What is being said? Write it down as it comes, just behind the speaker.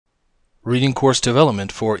Reading Course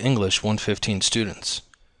Development for English 115 students.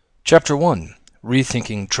 Chapter 1,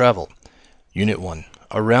 Rethinking Travel. Unit 1,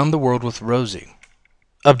 Around the World with Rosie.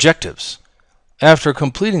 Objectives. After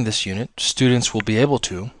completing this unit, students will be able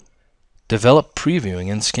to develop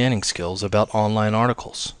previewing and scanning skills about online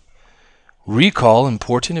articles, recall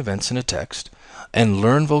important events in a text, and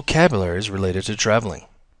learn vocabularies related to traveling.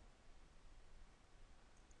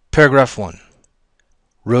 Paragraph 1.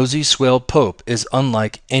 Rosie Swale Pope is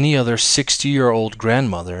unlike any other 60-year-old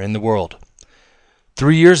grandmother in the world.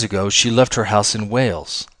 3 years ago, she left her house in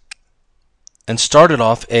Wales and started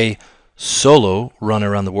off a solo run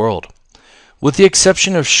around the world. With the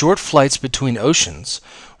exception of short flights between oceans,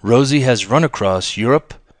 Rosie has run across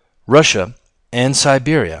Europe, Russia, and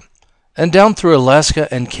Siberia, and down through Alaska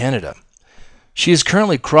and Canada. She is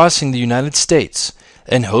currently crossing the United States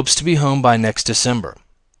and hopes to be home by next December.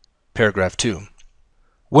 Paragraph 2.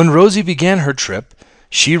 When Rosie began her trip,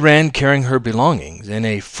 she ran carrying her belongings in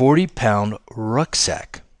a 40-pound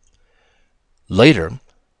rucksack. Later,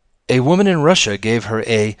 a woman in Russia gave her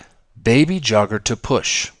a baby jogger to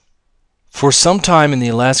push. For some time in the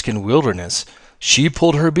Alaskan wilderness, she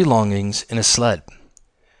pulled her belongings in a sled.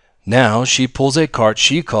 Now she pulls a cart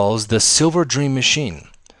she calls the Silver Dream Machine.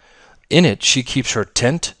 In it, she keeps her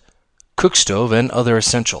tent, cook stove, and other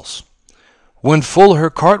essentials. When full,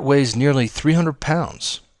 her cart weighs nearly 300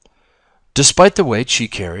 pounds. Despite the weight she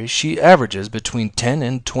carries, she averages between 10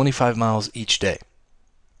 and 25 miles each day.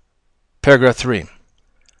 Paragraph 3.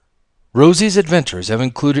 Rosie's adventures have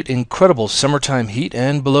included incredible summertime heat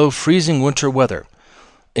and below freezing winter weather,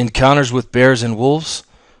 encounters with bears and wolves,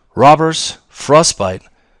 robbers, frostbite,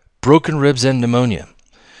 broken ribs, and pneumonia.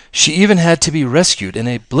 She even had to be rescued in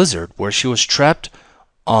a blizzard where she was trapped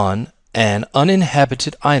on an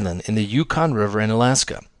uninhabited island in the Yukon River in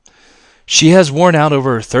Alaska. She has worn out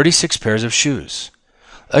over 36 pairs of shoes.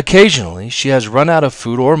 Occasionally, she has run out of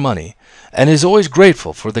food or money and is always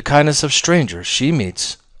grateful for the kindness of strangers she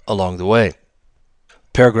meets along the way.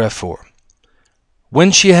 Paragraph 4.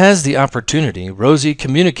 When she has the opportunity, Rosie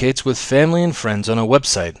communicates with family and friends on a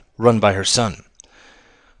website run by her son.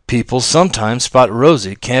 People sometimes spot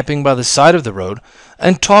Rosie camping by the side of the road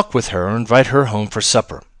and talk with her or invite her home for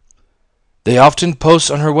supper. They often post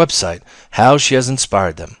on her website how she has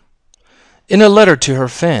inspired them. In a letter to her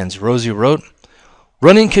fans, Rosie wrote,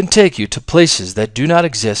 "Running can take you to places that do not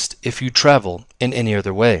exist if you travel in any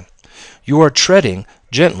other way. You are treading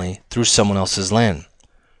gently through someone else's land.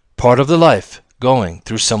 Part of the life going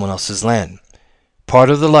through someone else's land. Part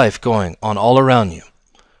of the life going on all around you.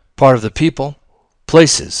 Part of the people,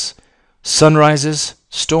 places, sunrises,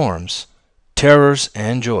 storms, terrors,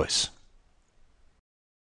 and joys."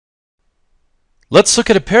 Let's look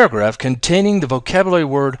at a paragraph containing the vocabulary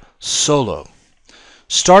word solo.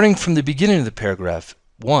 Starting from the beginning of the paragraph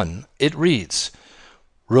 1, it reads,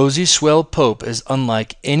 Rosie Swale Pope is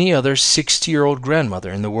unlike any other 60-year-old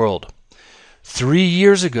grandmother in the world. 3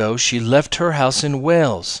 years ago, she left her house in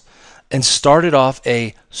Wales and started off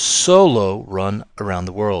a solo run around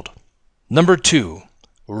the world. Number 2,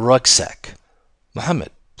 rucksack.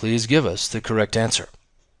 Muhammad, please give us the correct answer.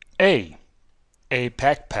 A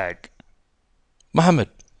backpack. Muhammad,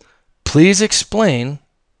 please explain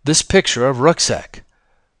this picture of rucksack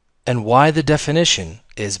and why the definition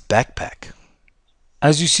is backpack.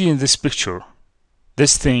 As you see in this picture,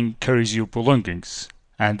 this thing carries your belongings,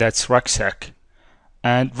 and that's rucksack.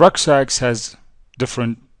 And rucksacks has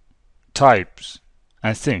different types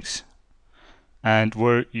and things, and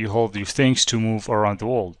where you hold your things to move around the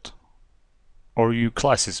world, or your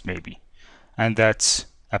classes maybe, and that's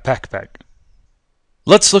a backpack.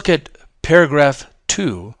 Let's look at paragraph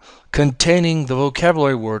 2 containing the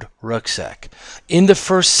vocabulary word rucksack. In the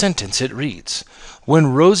first sentence it reads,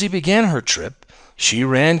 when Rosie began her trip, she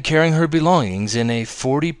ran carrying her belongings in a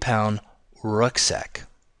 40-pound rucksack.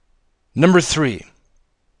 Number 3,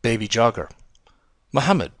 baby jogger.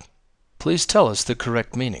 Muhammad, please tell us the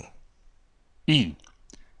correct meaning. E,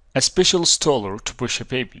 a special stroller to push a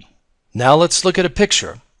baby. Now let's look at a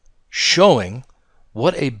picture showing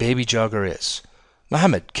what a baby jogger is.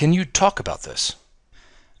 Muhammad, can you talk about this?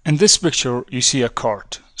 In this picture, you see a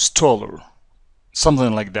cart, stroller,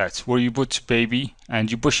 something like that, where you put baby and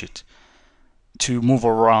you push it to move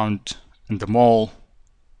around in the mall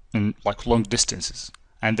in like long distances,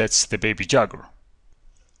 and that's the baby jogger.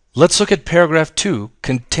 Let's look at paragraph 2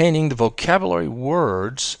 containing the vocabulary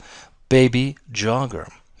words baby jogger.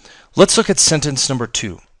 Let's look at sentence number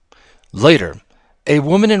 2. Later, a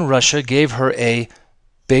woman in Russia gave her a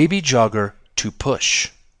baby jogger to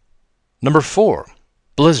push. Number 4,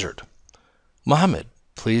 blizzard. Muhammad,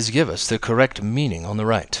 please give us the correct meaning on the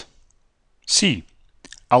right. C,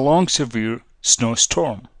 a long severe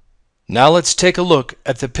snowstorm. Now let's take a look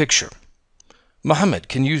at the picture. Mohammed,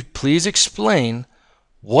 can you please explain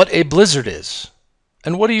what a blizzard is?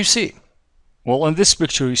 And what do you see? Well, in this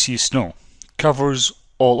picture you see snow. Covers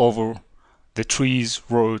all over the trees,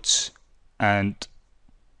 roads, and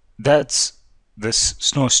that's this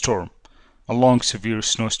snowstorm. A long severe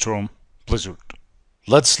snowstorm blizzard.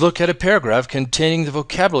 Let's look at a paragraph containing the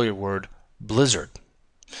vocabulary word blizzard.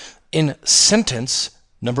 In sentence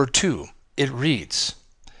number 2, it reads,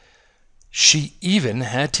 she even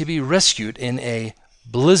had to be rescued in a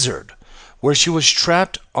blizzard where she was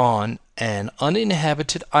trapped on an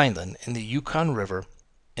uninhabited island in the Yukon River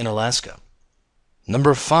in Alaska.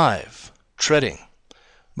 Number 5, treading.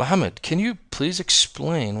 Mohammed, can you please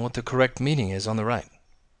explain what the correct meaning is on the right?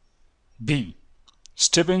 B.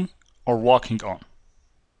 Stepping or walking on.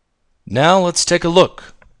 Now let's take a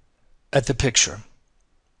look at the picture.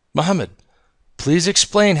 Mohammed, please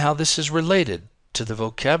explain how this is related to the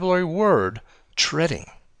vocabulary word treading.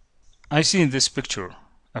 I see in this picture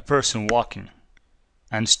a person walking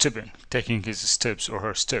and stepping, taking his steps or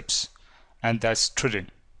her steps, and that's treading.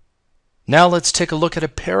 Now let's take a look at a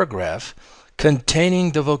paragraph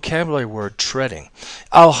containing the vocabulary word treading.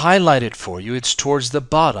 I'll highlight it for you. It's towards the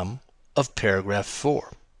bottom of paragraph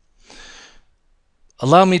 4.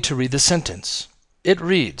 Allow me to read the sentence. It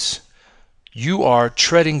reads, you are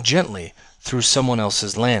treading gently through someone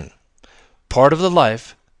else's land. Part of the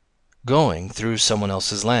life going through someone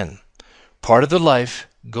else's land. Part of the life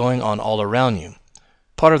going on all around you.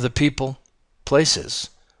 Part of the people, places,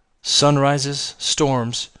 sunrises,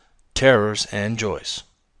 storms, terrors, and joys.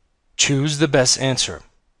 Choose the best answer.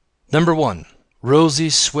 Number 1. Rosie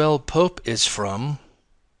Swell Pope is from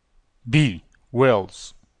B.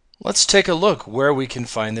 Wales. Let's take a look where we can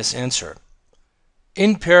find this answer.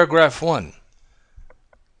 In paragraph 1,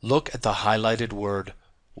 look at the highlighted word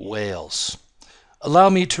Wales. Allow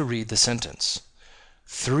me to read the sentence.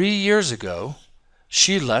 3 years ago,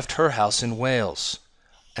 she left her house in Wales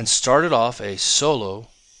and started off a solo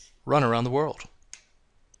run around the world.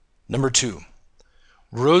 Number 2,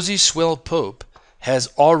 Rosie Swell Pope has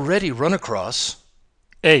already run across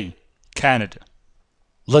A. Canada.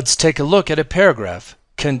 Let's take a look at a paragraph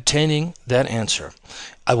containing that answer.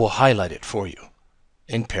 I will highlight it for you.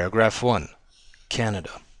 In paragraph 1,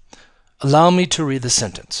 Canada. Allow me to read the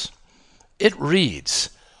sentence. It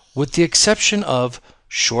reads, with the exception of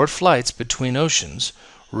short flights between oceans,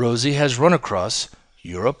 Rosie has run across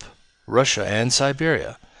Europe, Russia, and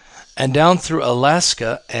Siberia, and down through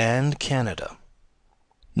Alaska and Canada.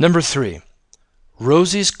 Number 3.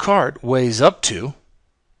 Rosie's cart weighs up to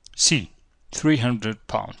C. 300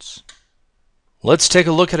 pounds. Let's take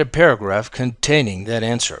a look at a paragraph containing that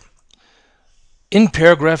answer. In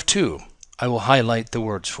paragraph 2, I will highlight the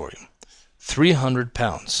words for you. 300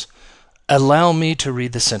 pounds. Allow me to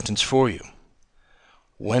read the sentence for you.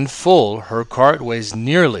 When full, her cart weighs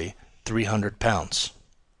nearly 300 pounds.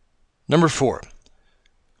 Number 4.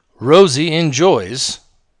 Rosie enjoys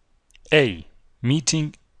A.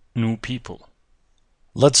 Meeting new people.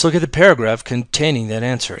 Let's look at the paragraph containing that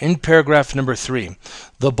answer. In paragraph number 3,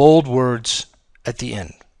 the bold words at the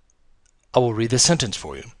end. I will read the sentence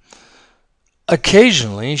for you.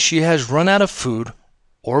 Occasionally, she has run out of food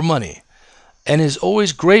or money and is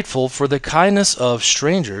always grateful for the kindness of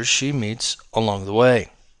strangers she meets along the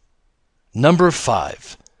way. Number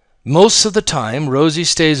 5. Most of the time, Rosie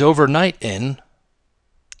stays overnight in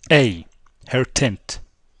A. Her tent.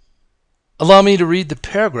 Allow me to read the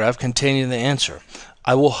paragraph containing the answer.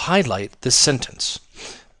 I will highlight this sentence.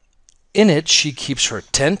 In it, she keeps her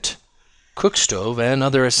tent, cook stove, and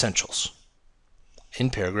other essentials. In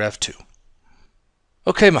paragraph 2.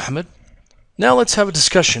 Okay, Mohammed. Now let's have a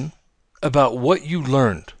discussion about what you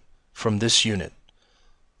learned from this unit.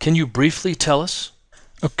 Can you briefly tell us?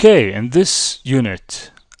 Okay, in this unit,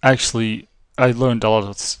 actually, I learned a lot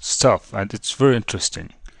of stuff, and it's very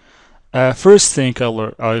interesting. First thing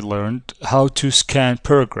I learned how to scan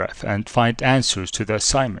paragraph and find answers to the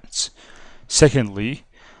assignments. Secondly,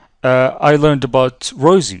 I learned about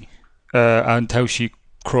Rosie and how she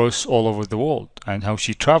crossed all over the world and how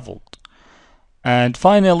she traveled. And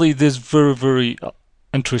finally, this very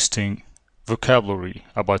interesting vocabulary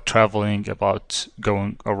about traveling, about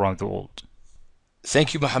going around the world.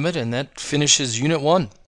 Thank you, Mohammed, and that finishes Unit 1.